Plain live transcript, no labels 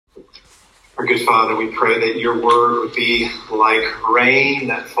Our good Father, we pray that your word would be like rain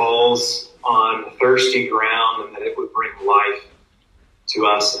that falls on thirsty ground and that it would bring life to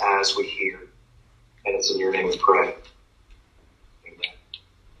us as we hear. And it's in your name we pray.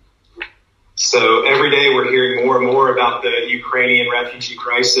 Amen. So every day we're hearing more and more about the Ukrainian refugee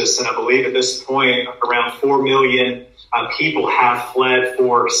crisis. And I believe at this point, around 4 million people have fled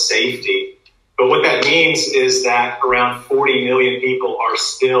for safety. But what that means is that around 40 million people are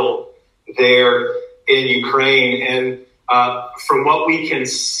still there in Ukraine. And from what we can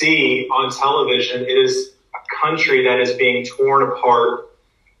see on television, it is a country that is being torn apart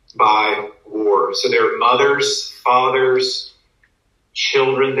by war. So there are mothers, fathers,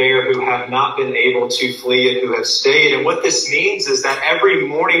 children there who have not been able to flee and who have stayed. And what this means is that every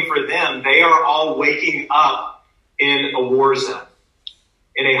morning for them, they are all waking up in a war zone,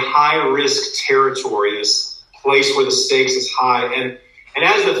 in a high-risk territory, this place where the stakes is high. And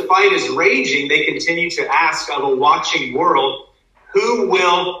as the fight is raging, they continue to ask of a watching world, who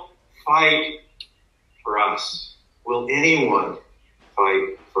will fight for us? Will anyone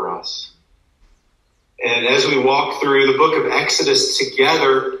fight for us? And as we walk through the book of Exodus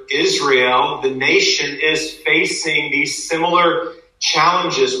together, Israel, the nation, is facing these similar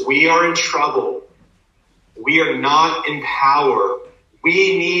challenges. We are in trouble. We are not in power.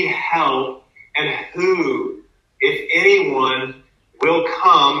 We need help. And who, if anyone, will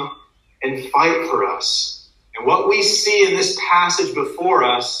come and fight for us? And what we see in this passage before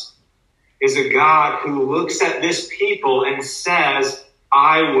us is a God who looks at this people and says,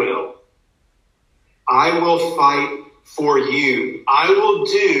 I will fight for you. I will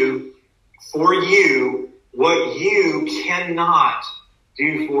do for you what you cannot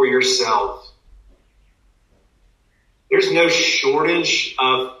do for yourself. There's no shortage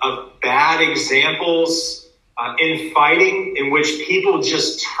of bad examples in fighting in which people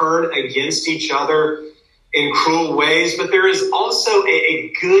just turn against each other in cruel ways. But there is also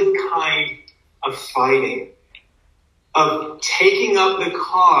a good kind of fighting, of taking up the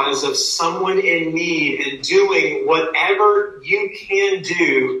cause of someone in need and doing whatever you can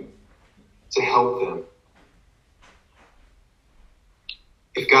do to help them.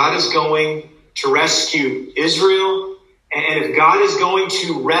 If God is going to rescue Israel, and if God is going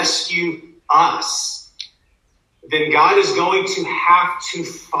to rescue us, then God is going to have to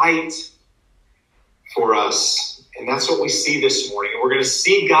fight for us. And that's what we see this morning. We're going to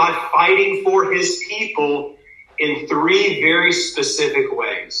see God fighting for his people in three very specific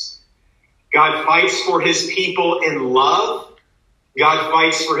ways. God fights for his people in love. God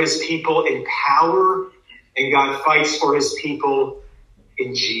fights for his people in power. And God fights for his people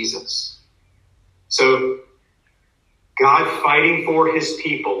in Jesus. So God fighting for his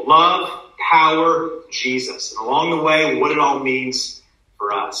people. Love, power, Jesus. And along the way, what it all means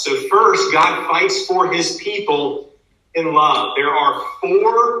for us. So first, God fights for his people in love. There are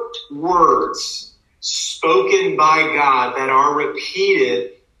 4 words spoken by God that are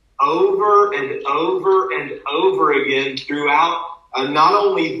repeated over and over and over again throughout not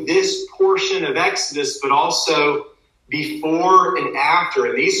only this portion of Exodus, but also before and after.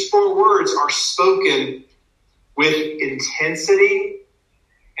 And these 4 words are spoken with intensity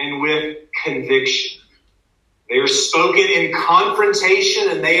and with conviction. They are spoken in confrontation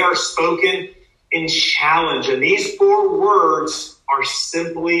and they are spoken in challenge. And these 4 words are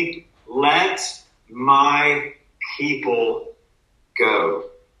simply, let my people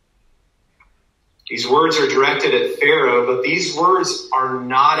go. These words are directed at Pharaoh, but these words are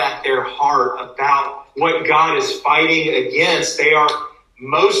not at their heart about what God is fighting against. They are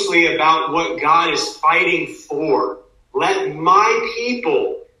mostly about what God is fighting for. Let my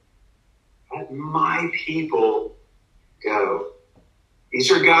people go. These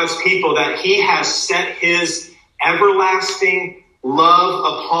are God's people that he has set his everlasting love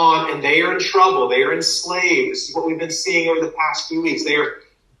upon, and they are in trouble. They are enslaved. This is what we've been seeing over the past few weeks. They are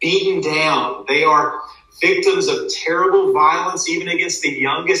beaten down. They are victims of terrible violence, even against the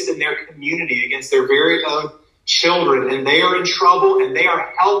youngest in their community, against their very own children. And they are in trouble, and they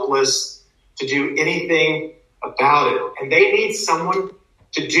are helpless to do anything about it. And they need someone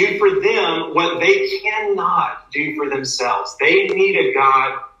to do for them what they cannot do for themselves. They need a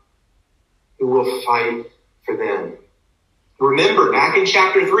God who will fight for them. Remember, back in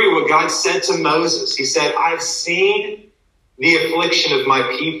chapter 3, what God said to Moses. He said, I've seen the affliction of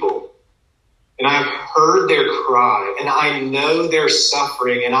my people, and I have heard their cry, and I know their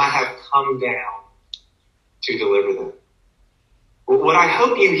suffering, and I have come down to deliver them. What I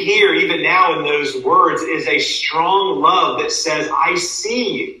hope you hear even now in those words is a strong love that says, I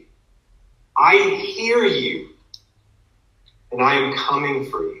see you, I hear you, and I am coming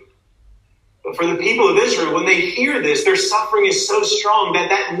for you. But for the people of Israel, when they hear this, their suffering is so strong that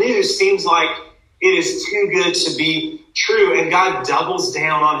that news seems like it is too good to be true. And God doubles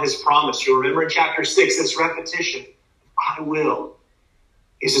down on his promise. You'll remember in chapter 6, this repetition. I will.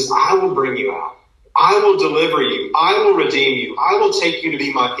 He says, I will bring you out. I will deliver you. I will redeem you. I will take you to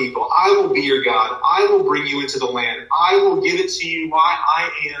be my people. I will be your God. I will bring you into the land. I will give it to you. Why? I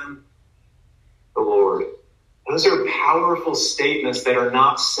am the Lord. Those are powerful statements that are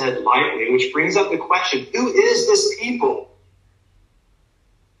not said lightly, which brings up the question, who is this people?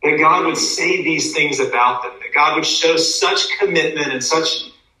 That God would say these things about them, that God would show such commitment and such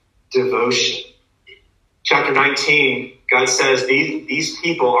devotion. Chapter 19, God says, these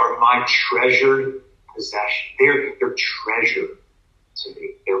people are my treasured possession. They're treasure to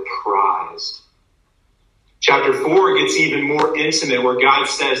me. They're prized. Chapter 4 gets even more intimate, where God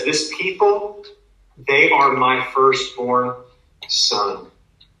says, this people, they are my firstborn son.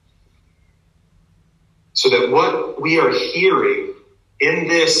 So that what we are hearing in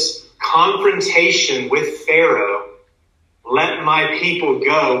this confrontation with Pharaoh, let my people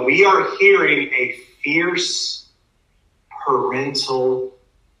go, we are hearing a fierce parental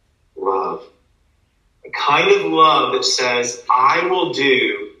love. A kind of love that says, I will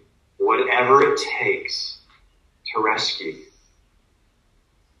do whatever it takes to rescue you.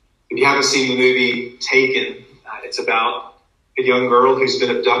 If you haven't seen the movie Taken, it's about a young girl who's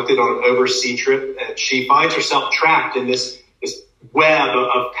been abducted on an overseas trip, and she finds herself trapped in this web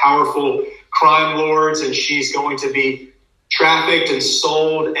of powerful crime lords, and she's going to be trafficked and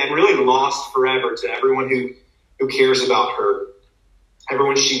sold and really lost forever to everyone who cares about her,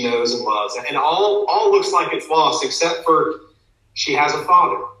 everyone she knows and loves. And all looks like it's lost, except for she has a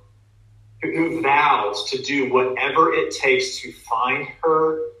father who vows to do whatever it takes to find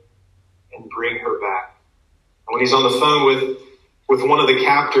her and bring her back. And when he's on the phone with one of the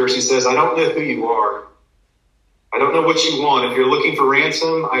captors, he says, I don't know who you are. I don't know what you want. If you're looking for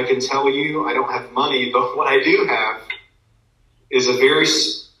ransom, I can tell you I don't have money, but what I do have is a very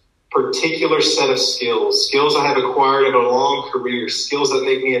particular set of skills I have acquired over a long career, skills that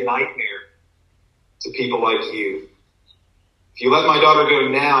make me a nightmare to people like you. If you let my daughter go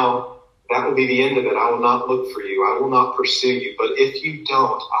now, that will be the end of it. I will not look for you. I will not pursue you. But if you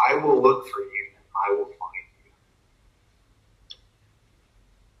don't, I will look for you and I will find you.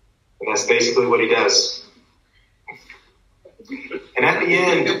 And that's basically what he does. And at the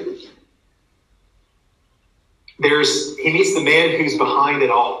end, he meets the man who's behind it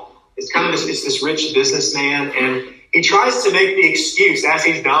all. It's kind of this rich businessman, and he tries to make the excuse as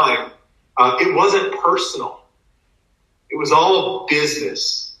he's dying. It wasn't personal. It was all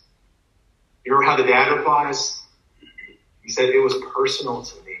business. You remember how the dad replies? He said, it was personal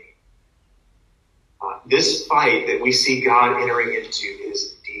to me. This fight that we see God entering into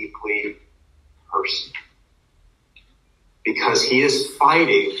is deeply personal. Because he is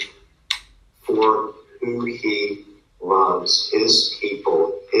fighting for who he loves, his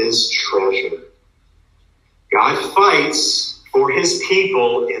people, his treasure. God fights for his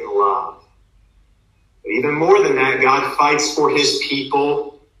people in love. But even more than that, God fights for his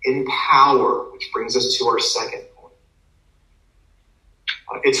people in power, which brings us to our second point.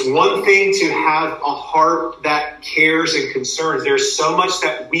 It's one thing to have a heart that cares and concerns. There's so much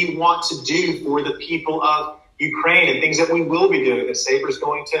that we want to do for the people of Ukraine and things that we will be doing that Saber's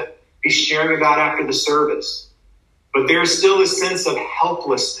going to be sharing about after the service. But there's still a sense of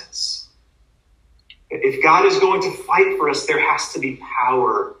helplessness. If God is going to fight for us, there has to be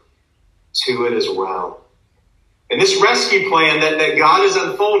power to it as well. And this rescue plan that God is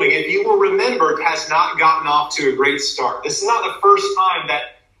unfolding, if you will remember, it has not gotten off to a great start. This is not the first time that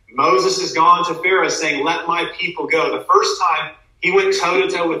Moses has gone to Pharaoh saying, let my people go. The first time he went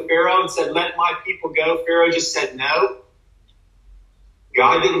toe-to-toe with Pharaoh and said, let my people go. Pharaoh just said no.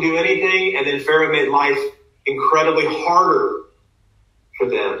 God didn't do anything, and then Pharaoh made life incredibly harder for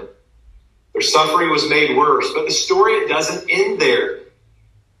them. Their suffering was made worse. But the story, it doesn't end there.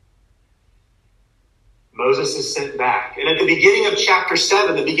 Moses is sent back. And at the beginning of chapter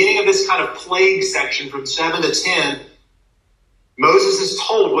 7, the beginning of this kind of plague section from 7 to 10, Moses is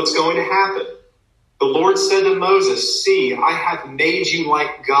told what's going to happen. The Lord said to Moses, see, I have made you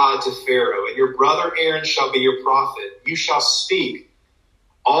like God to Pharaoh, and your brother Aaron shall be your prophet. You shall speak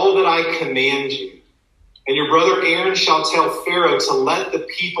all that I command you. And your brother Aaron shall tell Pharaoh to let the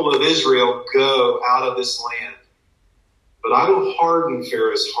people of Israel go out of this land. But I will harden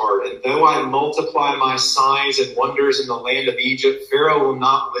Pharaoh's heart, and though I multiply my signs and wonders in the land of Egypt, Pharaoh will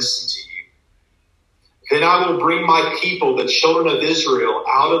not listen to you. Then I will bring my people, the children of Israel,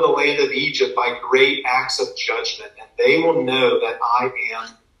 out of the land of Egypt by great acts of judgment, and they will know that I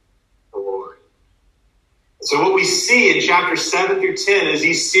am the Lord. So what we see in chapters 7 through 10 is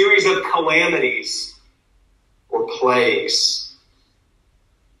these series of calamities or plagues.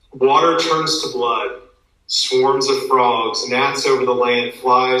 Water turns to blood. Swarms of frogs, gnats over the land,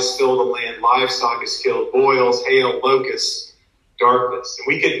 flies fill the land, livestock is killed, boils, hail, locusts, darkness.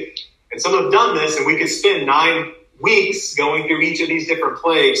 And some have done this, and we could spend 9 weeks going through each of these different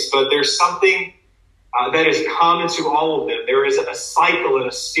plagues, but there's something that is common to all of them. There is a cycle and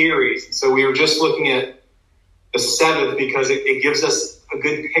a series. And so we were just looking at the 7th because it gives us a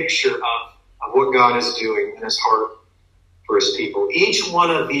good picture of what God is doing in his heart for his people. Each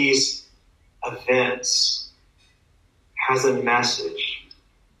one of these events has a message.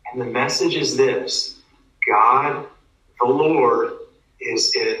 And the message is this: God, the Lord,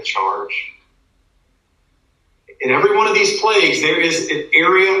 is in charge. In every one of these plagues, there is an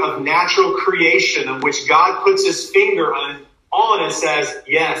area of natural creation of which God puts his finger on and says,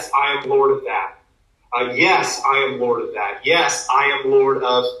 yes, I am Lord of that. Yes, I am Lord of that. Yes, I am Lord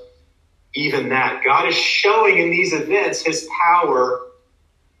of even that. God is showing in these events his power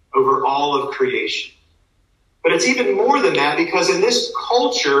over all of creation. But it's even more than that, because in this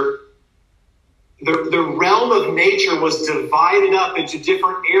culture, the realm of nature was divided up into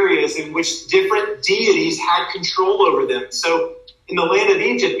different areas in which different deities had control over them. So in the land of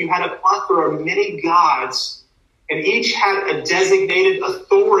Egypt, you had a plethora of many gods, and each had a designated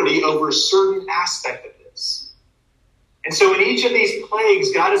authority over a certain aspect of this. And so in each of these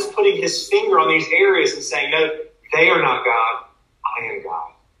plagues, God is putting his finger on these areas and saying, no, they are not God, I am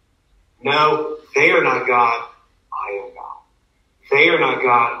God. No, they are not God, I am God. They are not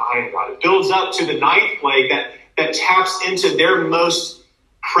God, I am God. It builds up to the 9th plague that taps into their most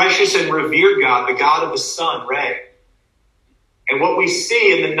precious and revered God, the God of the sun, Re. And what we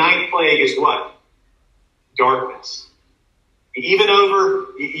see in the 9th plague is what? Darkness. Even over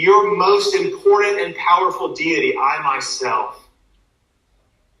your most important and powerful deity, I myself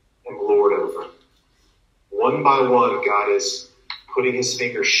am Lord over. One by one, God is putting his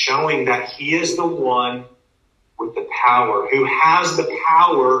finger, showing that he is the one with the power, who has the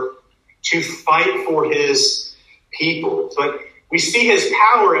power to fight for his people. But we see his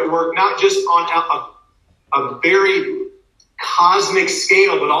power at work not just on a very cosmic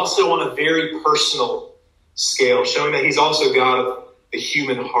scale, but also on a very personal scale, showing that he's also God of the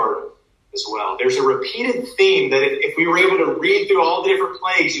human heart as well. There's a repeated theme that if we were able to read through all the different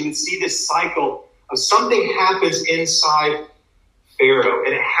plagues, you would see this cycle of something happens inside Pharaoh,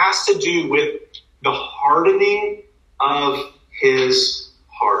 and it has to do with the hardening of his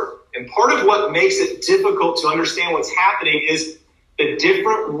heart. And part of what makes it difficult to understand what's happening is the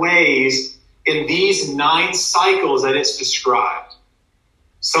different ways in these 9 cycles that it's described.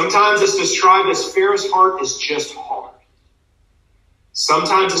 Sometimes it's described as Pharaoh's heart is just hard.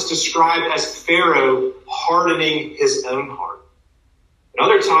 Sometimes it's described as Pharaoh hardening his own heart. And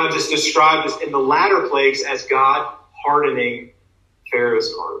other times it's described as in the latter plagues as God hardening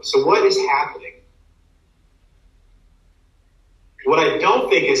Pharaoh's heart. So what is happening? What I don't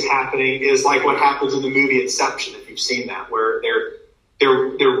think is happening is like what happens in the movie Inception, if you've seen that, where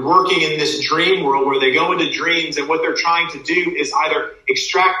they're working in this dream world where they go into dreams, and what they're trying to do is either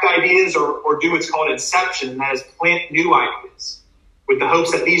extract ideas or do what's called inception, and that is plant new ideas with the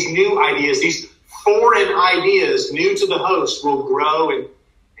hopes that these new ideas, these foreign ideas new to the host, will grow and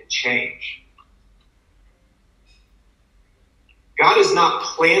change. God is not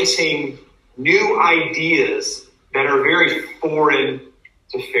planting new ideas that are very foreign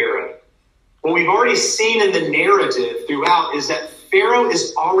to Pharaoh. What we've already seen in the narrative throughout is that Pharaoh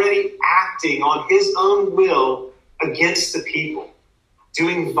is already acting on his own will against the people,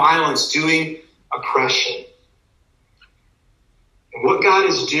 doing violence, doing oppression. And what God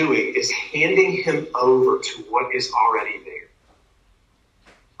is doing is handing him over to what is already there.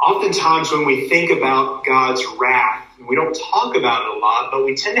 Oftentimes when we think about God's wrath, we don't talk about it a lot, but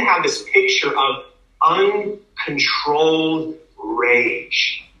we tend to have this picture of uncontrolled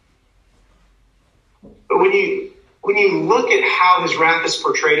rage. But when you look at how his wrath is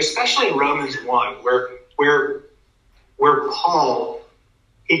portrayed, especially in Romans 1, where Paul,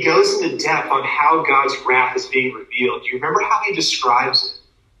 he goes into depth on how God's wrath is being revealed. Do you remember how he describes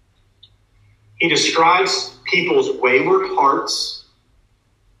it? He describes people's wayward hearts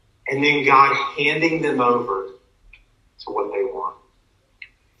and then God handing them over to what they want.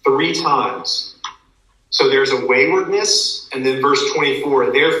 3 times. So there's a waywardness, and then verse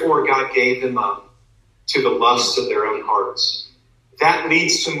 24, therefore God gave them up to the lusts of their own hearts. That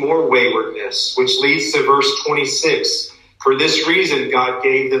leads to more waywardness, which leads to verse 26. For this reason God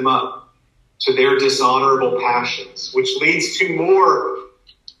gave them up to their dishonorable passions, which leads to more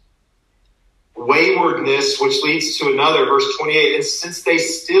waywardness, which leads to another, verse 28. And since they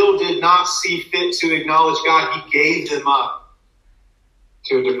still did not see fit to acknowledge God, he gave them up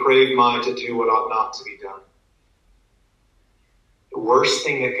to a depraved mind to do what ought not to be done. The worst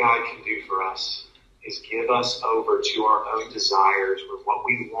thing that God can do for us is give us over to our own desires, where what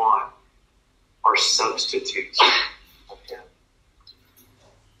we want are substitutes of him.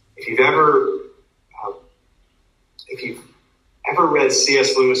 If you've ever read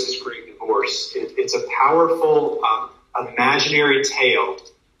C.S. Lewis's Greek Divorce, it's a powerful imaginary tale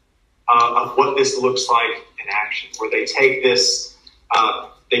of what this looks like in action, where they take this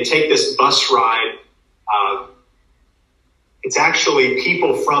bus ride. It's actually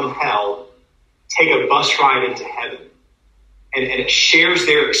people from hell take a bus ride into heaven, and it shares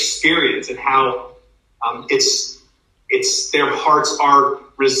their experience and how it's their hearts are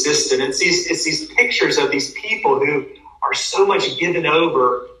resistant. It's these pictures of these people who are so much given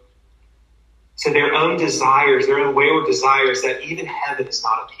over to their own desires, their own wayward desires, that even heaven is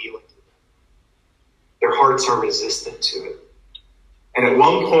not appealing to them. Their hearts are resistant to it. And at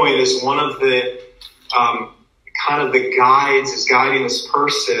one point, as one of the kind of the guides is guiding this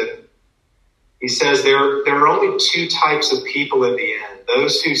person, he says there are only two types of people in the end.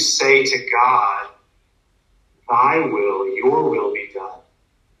 Those who say to God, thy will, your will be done.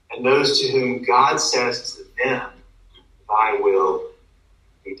 And those to whom God says to them, thy will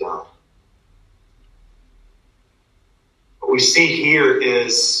be done. What we see here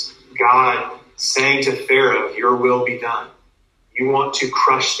is God saying to Pharaoh, your will be done. You want to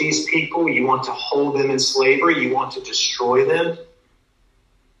crush these people? You want to hold them in slavery? You want to destroy them?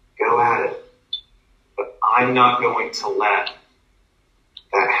 Go at it. But I'm not going to let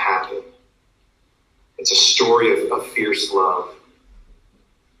that happen. It's a story of fierce love.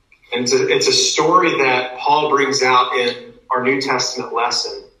 And it's a story that Paul brings out in our New Testament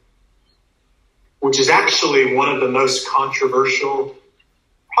lesson, which is actually one of the most controversial,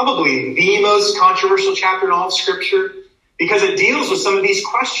 probably the most controversial chapter in all of Scripture, because it deals with some of these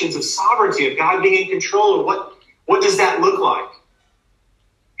questions of sovereignty, of God being in control, and what does that look like?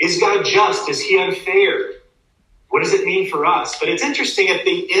 Is God just? Is he unfair? What does it mean for us? But it's interesting, at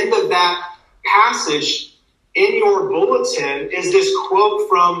the end of that passage in your bulletin is this quote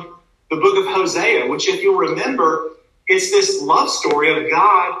from the book of Hosea, which, if you'll remember, it's this love story of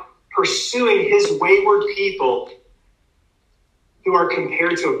God pursuing his wayward people who are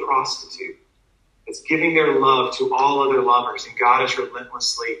compared to a prostitute. It's giving their love to all other lovers, and God is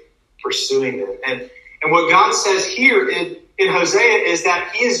relentlessly pursuing them. And what God says here in Hosea is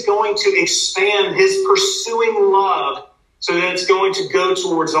that he is going to expand his pursuing love so that it's going to go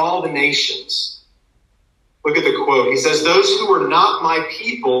towards all the nations. Look at the quote. He says, those who are not my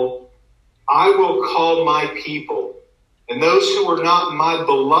people, I will call my people. And those who are not my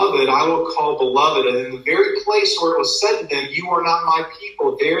beloved, I will call beloved. And in the very place where it was said to them, you are not my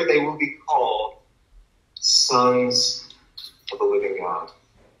people, there they will be called sons of the living God.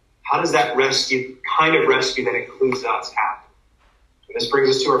 How does that kind of rescue that includes us, happen? And this brings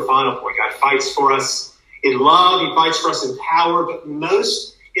us to our final point. God fights for us in love. He fights for us in power. But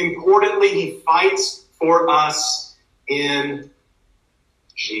most importantly, he fights for us in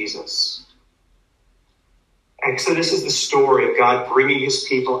Jesus. Exodus is the story of God bringing his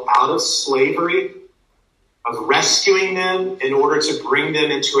people out of slavery, of rescuing them in order to bring them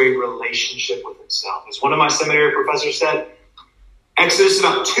into a relationship with himself. As one of my seminary professors said, Exodus is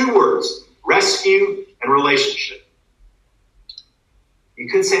about two words: rescue and relationship. You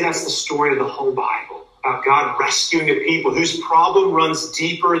could say that's the story of the whole Bible, about God rescuing a people whose problem runs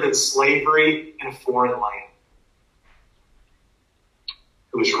deeper than slavery in a foreign land,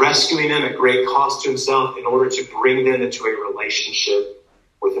 who is rescuing them at great cost to himself in order to bring them into a relationship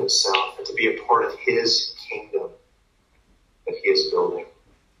with himself and to be a part of his kingdom that he is building.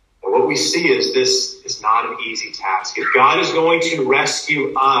 And what we see is this is not an easy task. If God is going to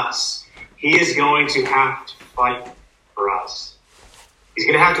rescue us, he is going to have to fight for us. He's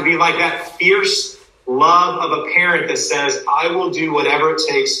going to have to be like that fierce love of a parent that says, I will do whatever it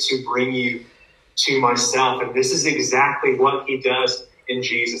takes to bring you to myself. And this is exactly what he does in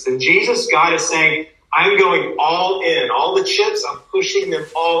Jesus. In Jesus, God is saying, I'm going all in. All the chips, I'm pushing them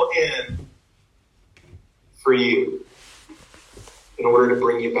all in for you in order to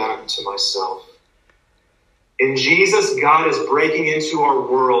bring you back to myself. In Jesus, God is breaking into our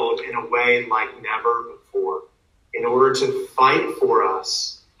world in a way like never before, in order to fight for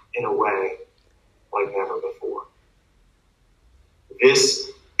us in a way like never before.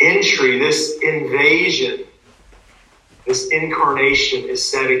 This entry, this invasion, this incarnation is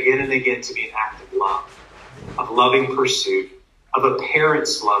said again and again to be an act of love, of loving pursuit, of a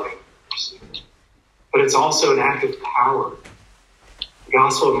parent's loving pursuit. but it's also an act of power. The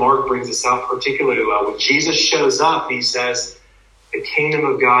Gospel of Mark brings this out particularly well. When Jesus shows up, he says, the kingdom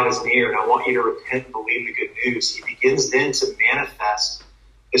of God is near, and I want you to repent and believe the good news. He begins then to manifest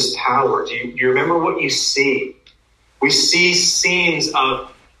his power. Do you remember what you see? We see scenes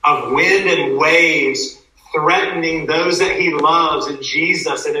of wind and waves threatening those that he loves, and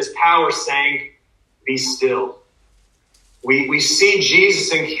Jesus and his power saying, be still. We see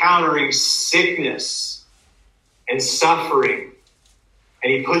Jesus encountering sickness and suffering,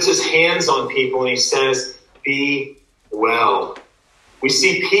 and he puts his hands on people and he says, be well. We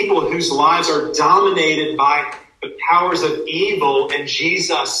see people whose lives are dominated by the powers of evil, and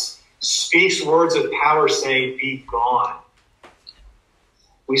Jesus speaks words of power saying, be gone.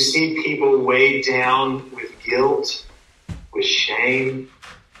 We see people weighed down with guilt, with shame,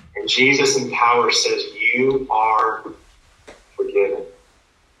 and Jesus in power says, you are forgiven.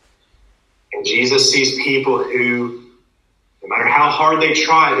 And Jesus sees people who, no matter how hard they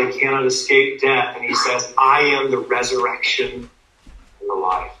try, they cannot escape death. And he says, I am the resurrection and the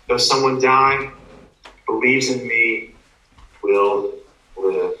life. Though someone die, believes in me, will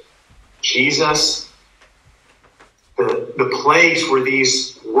live. Jesus, the plagues were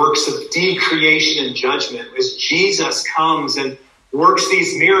these works of decreation and judgment. As Jesus comes and works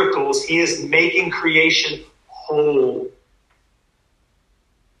these miracles, he is making creation whole.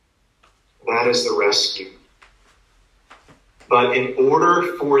 That is the rescue. But in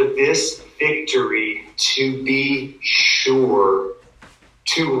order for this victory to be sure,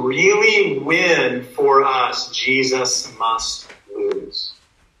 to really win for us, Jesus must lose.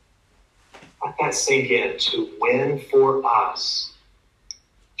 Let that sink in. To win for us,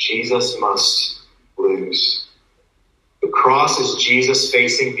 Jesus must lose. The cross is Jesus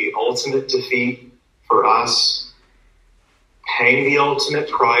facing the ultimate defeat for us, paying the ultimate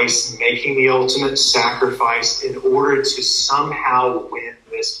price, making the ultimate sacrifice in order to somehow win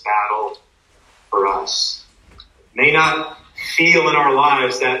this battle for us. It may not feel in our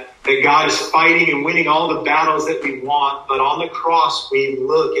lives that God is fighting and winning all the battles that we want, but on the cross we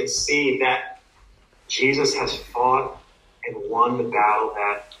look and see that Jesus has fought and won the battle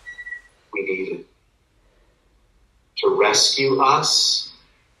that we needed to rescue us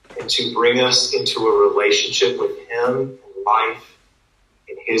and to bring us into a relationship with him and life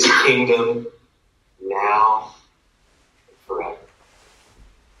in his kingdom now and forever.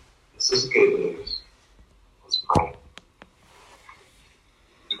 This is good news. Let's pray.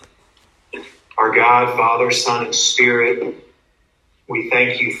 Our God, Father, Son, and Spirit, we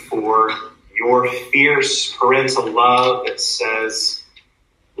thank you for your fierce parental love that says,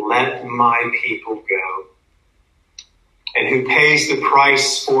 let my people go. And who pays the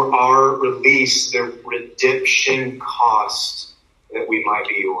price for our release, the redemption cost that we might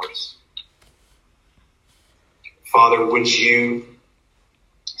be yours. Father, would you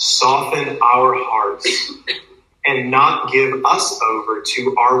soften our hearts and not give us over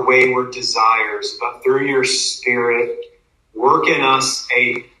to our wayward desires, but through your Spirit, work in us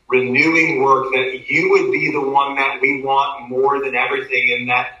a renewing work, that you would be the one that we want more than everything, and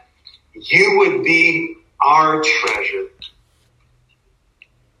that you would be our treasure.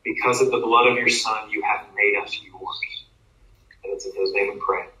 Because of the blood of your Son, you have made us yours. And it's in his name we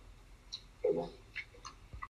pray. Amen.